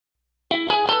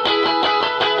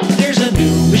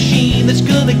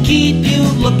to keep you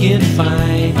looking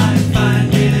fine. Fine, fine,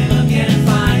 really looking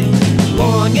fine.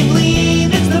 Long and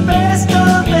lean, it's the best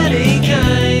of any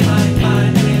kind. Fine,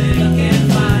 fine, really looking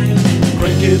fine.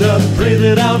 Crank it up, print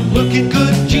it out, looking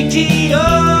good, GTO.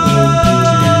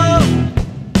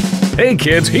 Hey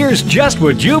kids, here's just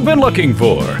what you've been looking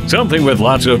for. Something with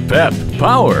lots of pep,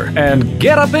 power, and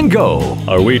get up and go.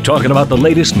 Are we talking about the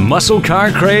latest muscle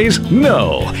car craze?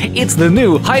 No, it's the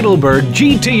new Heidelberg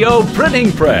GTO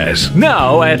printing press,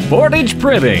 now at Portage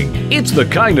Printing. It's the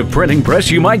kind of printing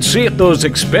press you might see at those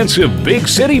expensive big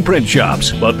city print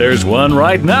shops, but there's one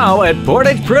right now at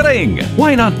Portage Printing.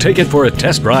 Why not take it for a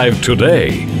test drive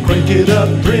today? Crank it up,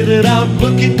 print it out,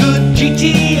 looking good,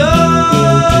 GTO.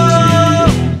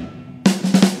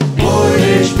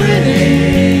 Portage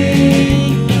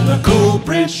Printing, the cool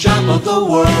print shop of the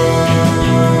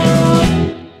world.